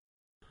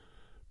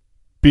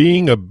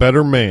Being a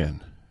Better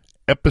Man,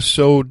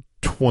 Episode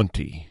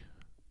 20,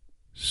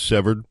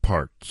 Severed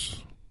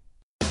Parts.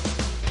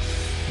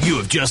 You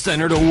have just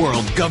entered a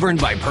world governed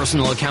by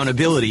personal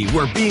accountability,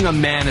 where being a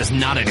man is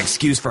not an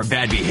excuse for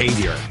bad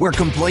behavior, where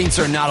complaints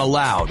are not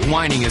allowed,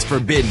 whining is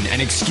forbidden,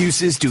 and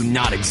excuses do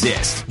not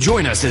exist.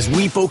 Join us as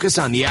we focus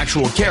on the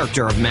actual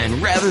character of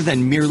men rather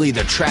than merely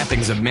the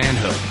trappings of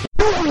manhood.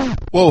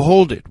 Whoa,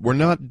 hold it. We're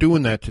not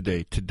doing that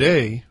today.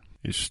 Today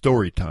is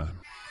story time.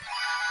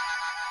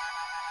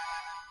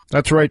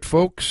 That's right,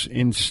 folks.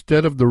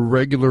 Instead of the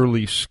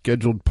regularly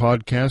scheduled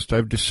podcast,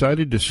 I've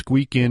decided to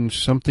squeak in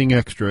something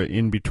extra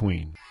in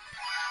between.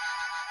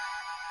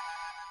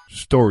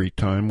 Story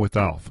time with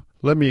Alf.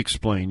 Let me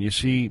explain. You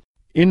see,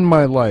 in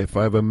my life,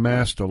 I've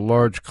amassed a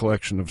large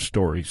collection of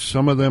stories.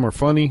 Some of them are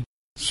funny,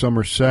 some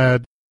are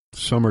sad,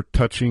 some are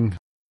touching,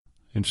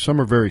 and some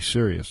are very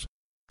serious.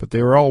 But they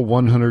are all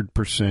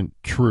 100%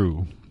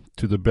 true,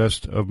 to the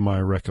best of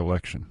my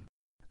recollection.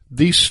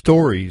 These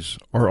stories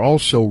are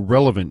also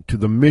relevant to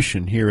the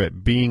mission here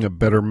at Being a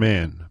Better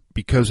Man,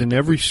 because in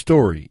every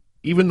story,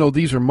 even though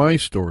these are my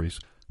stories,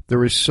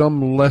 there is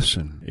some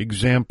lesson,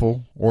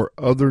 example, or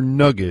other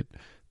nugget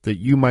that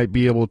you might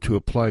be able to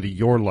apply to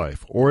your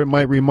life, or it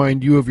might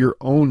remind you of your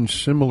own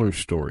similar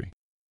story.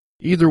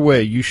 Either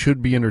way, you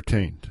should be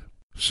entertained.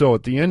 So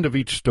at the end of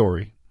each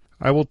story,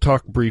 I will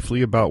talk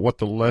briefly about what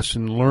the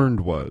lesson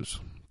learned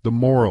was, the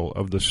moral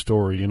of the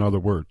story, in other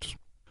words.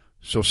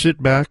 So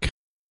sit back,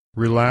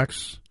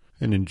 relax,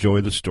 and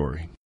enjoy the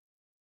story.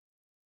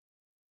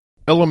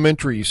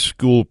 Elementary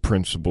school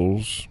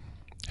principals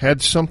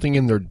had something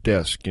in their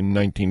desk in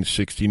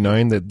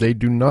 1969 that they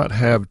do not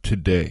have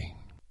today.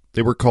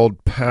 They were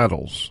called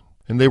paddles,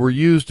 and they were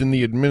used in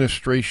the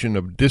administration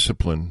of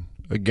discipline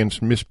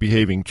against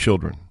misbehaving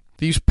children.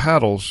 These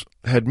paddles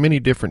had many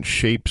different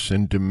shapes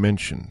and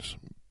dimensions.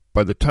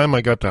 By the time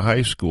I got to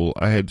high school,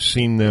 I had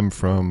seen them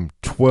from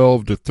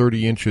 12 to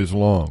 30 inches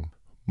long.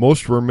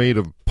 Most were made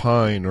of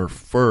pine or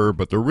fir,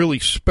 but the really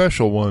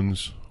special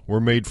ones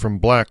were made from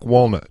black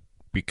walnut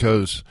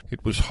because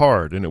it was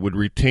hard and it would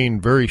retain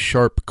very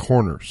sharp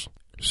corners.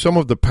 Some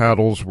of the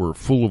paddles were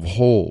full of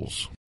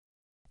holes.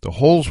 The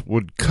holes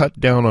would cut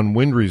down on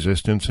wind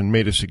resistance and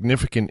made a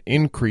significant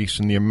increase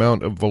in the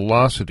amount of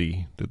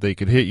velocity that they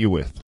could hit you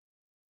with.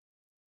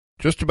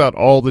 Just about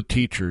all the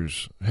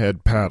teachers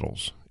had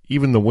paddles,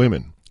 even the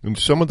women, and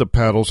some of the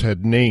paddles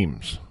had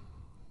names.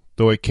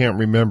 Though I can't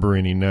remember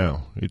any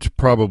now. It's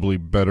probably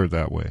better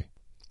that way.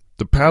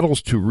 The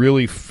paddles to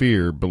really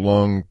fear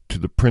belonged to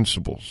the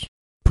principals.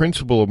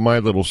 Principal of my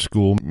little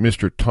school,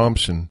 Mr.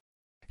 Thompson,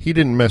 he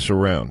didn't mess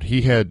around.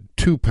 He had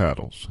 2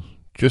 paddles,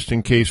 just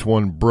in case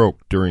one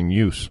broke during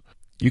use.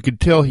 You could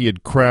tell he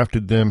had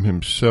crafted them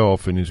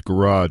himself in his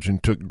garage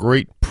and took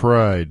great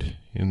pride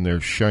in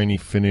their shiny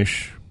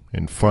finish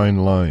and fine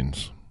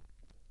lines.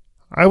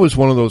 I was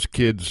one of those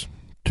kids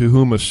to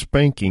whom a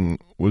spanking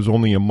was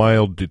only a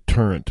mild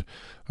deterrent.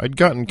 I'd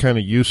gotten kind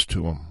of used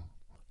to 'em.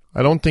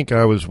 I don't think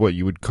I was what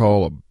you would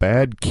call a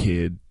bad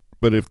kid,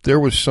 but if there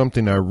was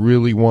something I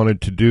really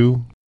wanted to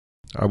do,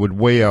 I would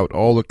weigh out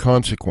all the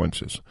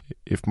consequences.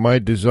 If my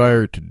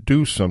desire to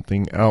do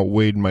something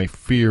outweighed my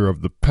fear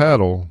of the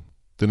paddle,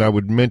 then I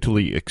would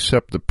mentally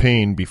accept the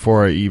pain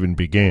before I even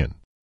began.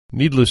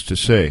 Needless to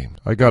say,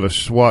 I got a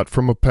swat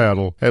from a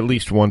paddle at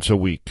least once a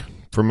week,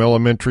 from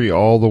elementary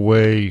all the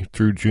way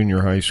through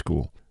junior high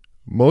school.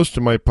 Most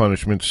of my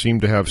punishments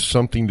seemed to have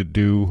something to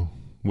do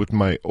with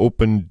my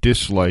open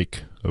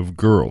dislike of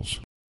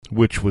girls,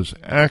 which was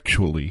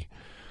actually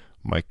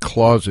my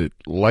closet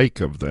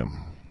like of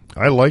them.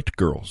 I liked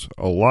girls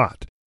a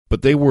lot,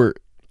 but they were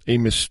a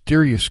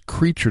mysterious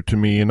creature to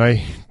me, and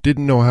I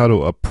didn't know how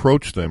to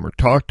approach them or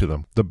talk to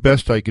them. The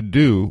best I could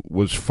do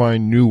was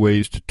find new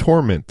ways to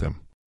torment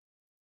them.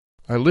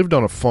 I lived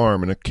on a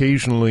farm, and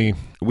occasionally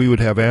we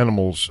would have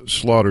animals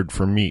slaughtered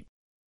for meat.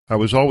 I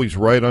was always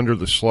right under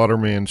the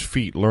slaughterman's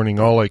feet, learning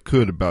all I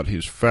could about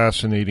his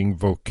fascinating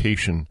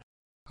vocation.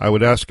 I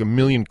would ask a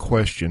million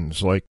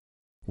questions, like,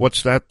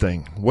 what's that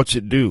thing? What's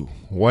it do?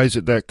 Why is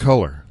it that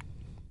color?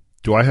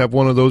 Do I have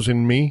one of those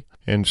in me?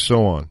 And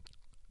so on.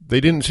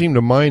 They didn't seem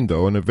to mind,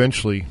 though, and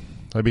eventually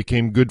I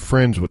became good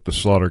friends with the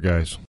slaughter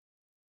guys.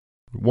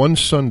 One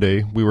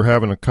Sunday, we were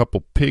having a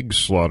couple pigs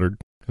slaughtered,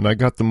 and I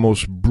got the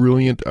most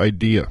brilliant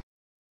idea.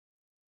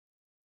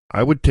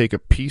 I would take a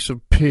piece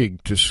of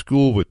pig to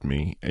school with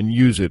me and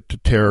use it to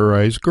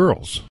terrorize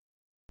girls.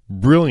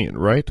 Brilliant,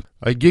 right?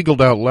 I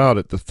giggled out loud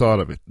at the thought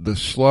of it. The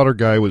slaughter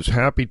guy was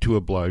happy to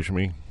oblige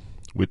me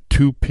with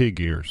 2 pig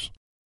ears.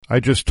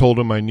 I just told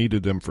him I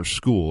needed them for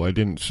school. I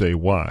didn't say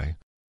why.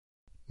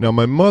 Now,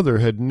 my mother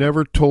had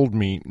never told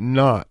me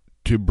not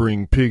to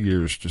bring pig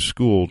ears to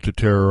school to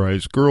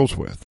terrorize girls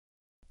with.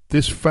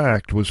 This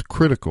fact was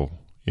critical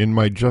in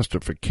my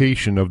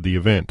justification of the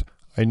event.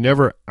 I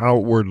never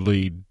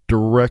outwardly,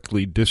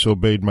 directly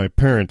disobeyed my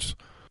parents,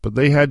 but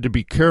they had to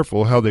be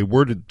careful how they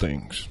worded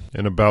things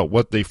and about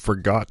what they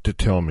forgot to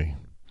tell me.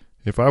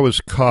 If I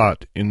was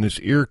caught in this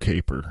ear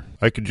caper,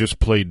 I could just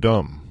play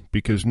dumb,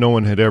 because no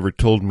one had ever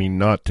told me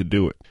not to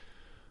do it.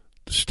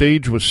 The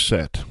stage was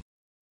set.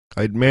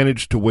 I'd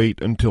managed to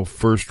wait until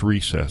first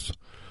recess.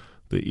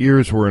 The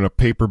ears were in a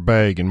paper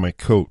bag in my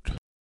coat.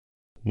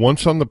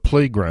 Once on the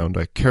playground,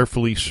 I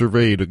carefully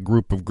surveyed a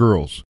group of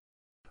girls.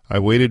 I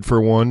waited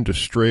for one to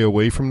stray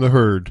away from the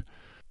herd.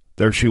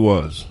 There she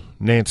was,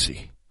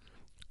 Nancy.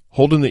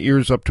 Holding the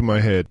ears up to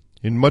my head,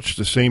 in much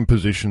the same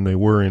position they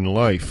were in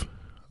life,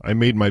 I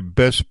made my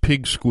best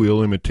pig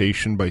squeal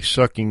imitation by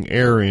sucking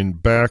air in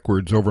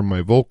backwards over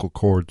my vocal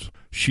cords.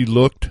 She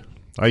looked,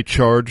 I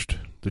charged,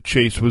 the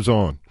chase was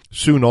on.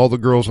 Soon all the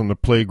girls on the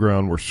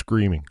playground were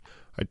screaming.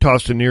 I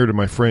tossed an ear to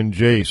my friend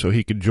Jay so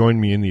he could join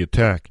me in the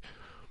attack.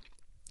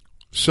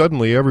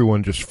 Suddenly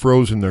everyone just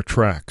froze in their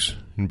tracks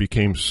and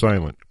became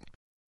silent.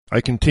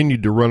 I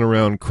continued to run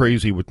around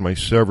crazy with my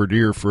severed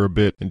ear for a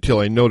bit until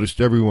I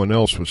noticed everyone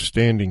else was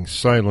standing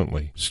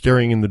silently,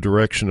 staring in the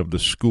direction of the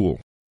school.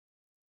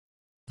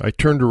 I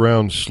turned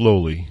around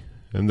slowly,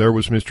 and there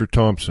was Mr.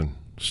 Thompson,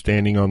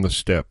 standing on the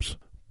steps,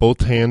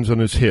 both hands on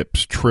his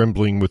hips,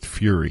 trembling with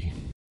fury.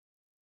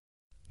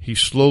 He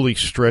slowly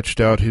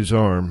stretched out his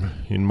arm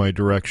in my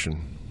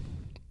direction.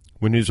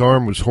 When his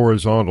arm was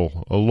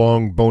horizontal, a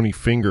long bony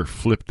finger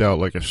flipped out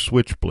like a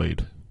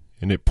switchblade,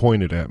 and it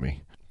pointed at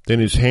me. Then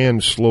his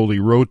hand slowly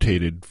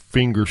rotated,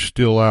 finger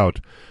still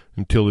out,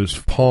 until his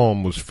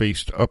palm was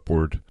faced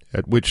upward,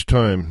 at which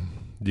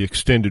time the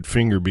extended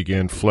finger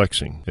began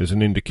flexing as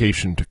an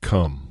indication to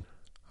come.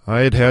 I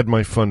had had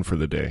my fun for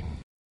the day.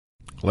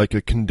 Like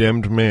a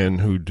condemned man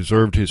who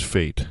deserved his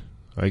fate,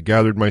 I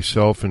gathered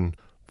myself and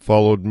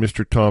followed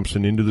Mr.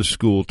 Thompson into the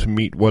school to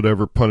meet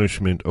whatever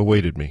punishment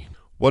awaited me.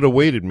 What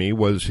awaited me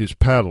was his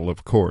paddle,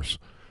 of course.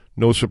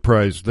 No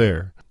surprise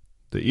there.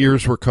 The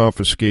ears were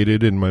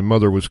confiscated and my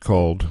mother was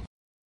called.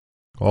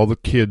 All the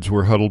kids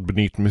were huddled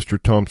beneath Mr.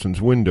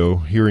 Thompson's window,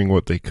 hearing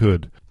what they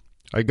could.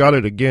 I got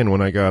it again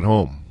when I got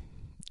home,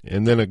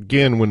 and then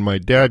again when my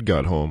dad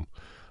got home.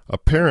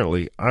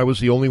 Apparently, I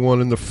was the only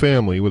one in the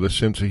family with a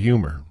sense of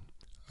humor.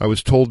 I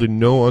was told in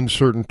no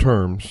uncertain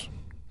terms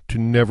to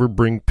never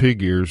bring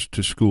pig ears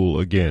to school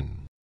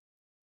again.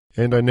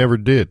 And I never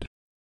did.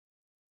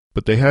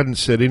 But they hadn't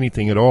said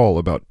anything at all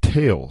about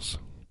tails.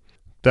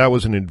 That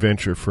was an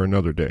adventure for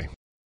another day.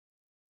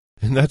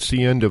 And that's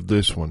the end of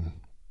this one,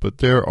 but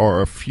there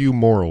are a few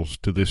morals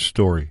to this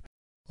story.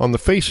 On the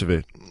face of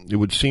it, it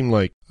would seem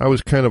like I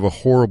was kind of a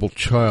horrible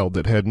child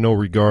that had no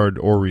regard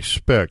or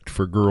respect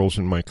for girls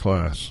in my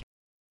class.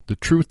 The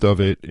truth of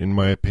it, in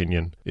my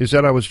opinion, is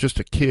that I was just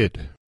a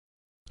kid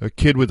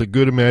with a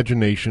good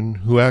imagination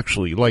who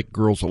actually liked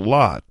girls a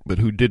lot, but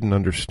who didn't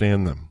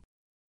understand them.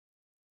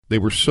 They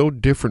were so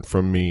different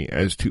from me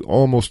as to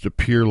almost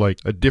appear like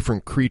a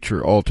different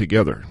creature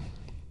altogether.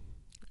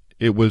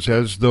 It was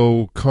as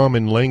though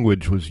common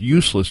language was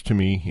useless to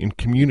me in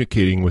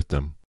communicating with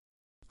them.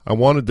 I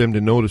wanted them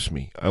to notice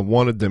me. I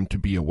wanted them to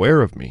be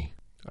aware of me.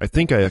 I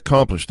think I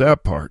accomplished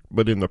that part,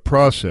 but in the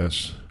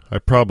process, I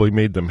probably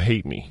made them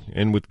hate me,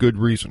 and with good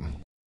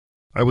reason.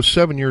 I was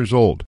 7 years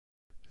old,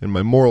 and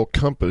my moral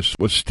compass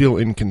was still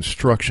in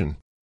construction.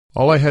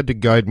 All I had to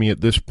guide me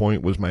at this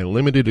point was my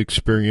limited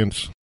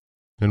experience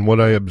and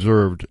what I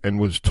observed and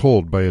was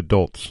told by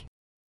adults.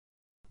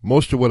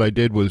 Most of what I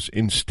did was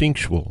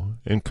instinctual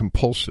and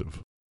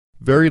compulsive.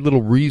 Very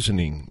little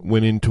reasoning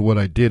went into what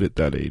I did at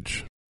that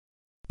age.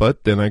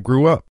 But then I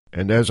grew up,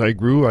 and as I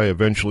grew, I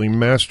eventually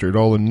mastered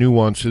all the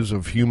nuances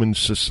of human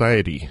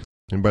society,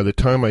 and by the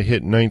time I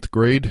hit 9th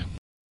grade,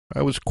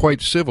 I was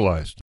quite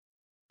civilized.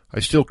 I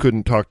still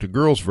couldn't talk to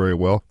girls very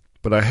well,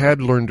 but I had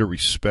learned to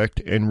respect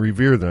and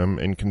revere them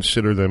and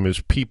consider them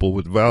as people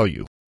with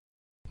value.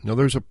 Now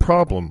there's a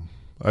problem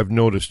I've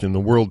noticed in the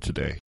world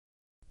today.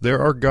 There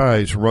are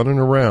guys running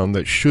around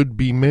that should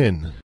be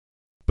men,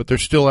 but they're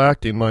still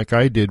acting like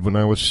I did when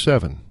I was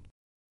 7.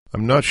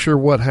 I'm not sure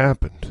what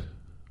happened,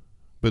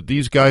 but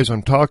these guys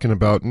I'm talking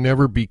about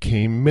never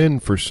became men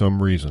for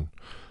some reason.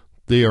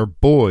 They are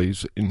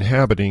boys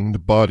inhabiting the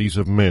bodies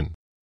of men.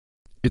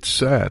 It's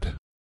sad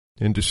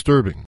and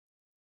disturbing.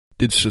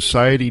 Did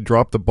society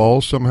drop the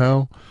ball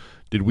somehow?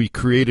 Did we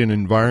create an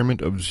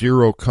environment of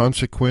zero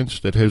consequence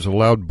that has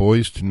allowed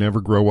boys to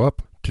never grow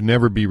up? To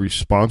never be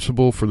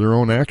responsible for their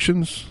own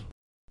actions?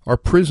 Our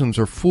prisons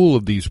are full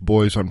of these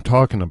boys I'm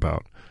talking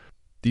about.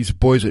 These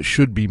boys that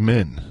should be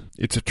men.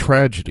 It's a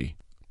tragedy.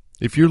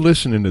 If you're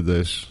listening to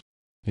this,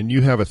 and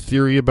you have a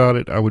theory about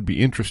it, I would be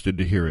interested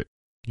to hear it.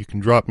 You can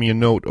drop me a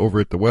note over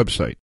at the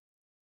website.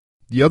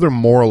 The other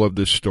moral of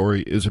this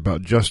story is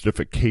about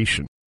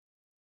justification.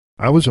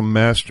 I was a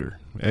master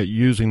at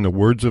using the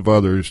words of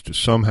others to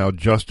somehow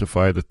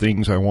justify the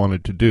things I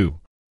wanted to do.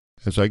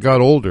 As I got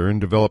older and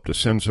developed a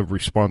sense of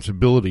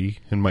responsibility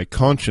and my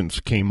conscience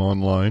came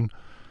online,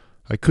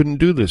 I couldn't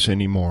do this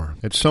anymore.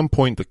 At some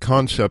point, the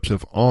concepts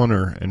of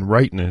honor and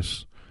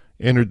rightness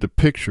entered the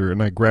picture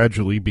and I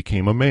gradually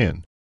became a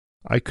man.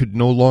 I could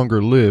no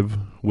longer live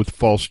with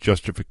false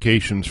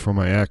justifications for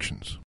my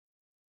actions.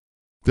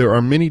 There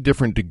are many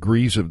different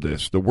degrees of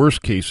this. The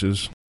worst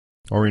cases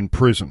are in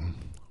prison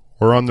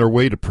or on their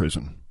way to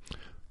prison.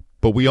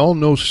 But we all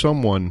know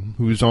someone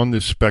who is on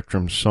this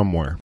spectrum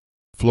somewhere.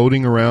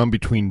 floating around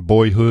between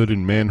boyhood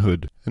and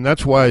manhood, and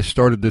that's why I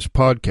started this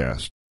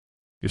podcast.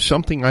 If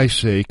something I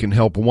say can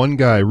help one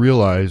guy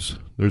realize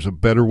there's a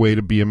better way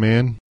to be a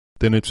man,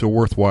 then it's a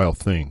worthwhile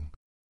thing.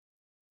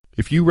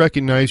 If you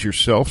recognize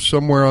yourself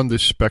somewhere on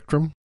this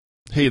spectrum,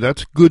 hey,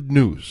 that's good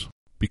news,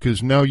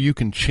 because now you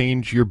can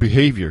change your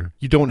behavior.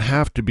 You don't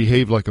have to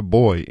behave like a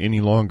boy any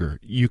longer.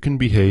 You can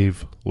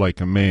behave like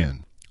a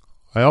man.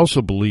 I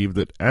also believe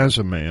that as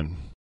a man,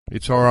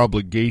 it's our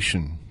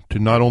obligation to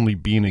not only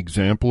be an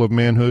example of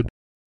manhood,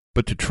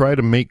 but to try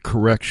to make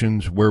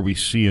corrections where we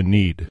see a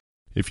need.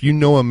 If you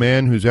know a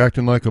man who's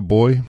acting like a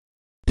boy,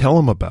 tell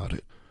him about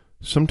it.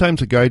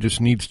 Sometimes a guy just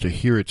needs to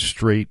hear it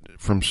straight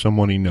from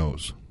someone he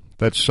knows.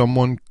 That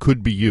someone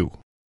could be you.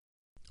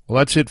 Well,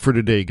 that's it for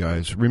today,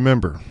 guys.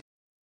 Remember,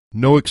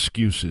 no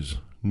excuses,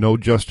 no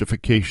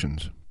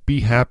justifications.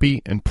 Be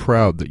happy and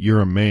proud that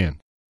you're a man.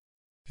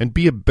 And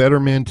be a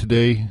better man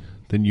today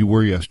than you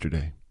were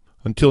yesterday.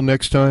 Until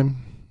next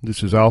time,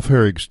 this is Alf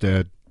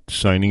Herigstad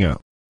signing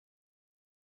out.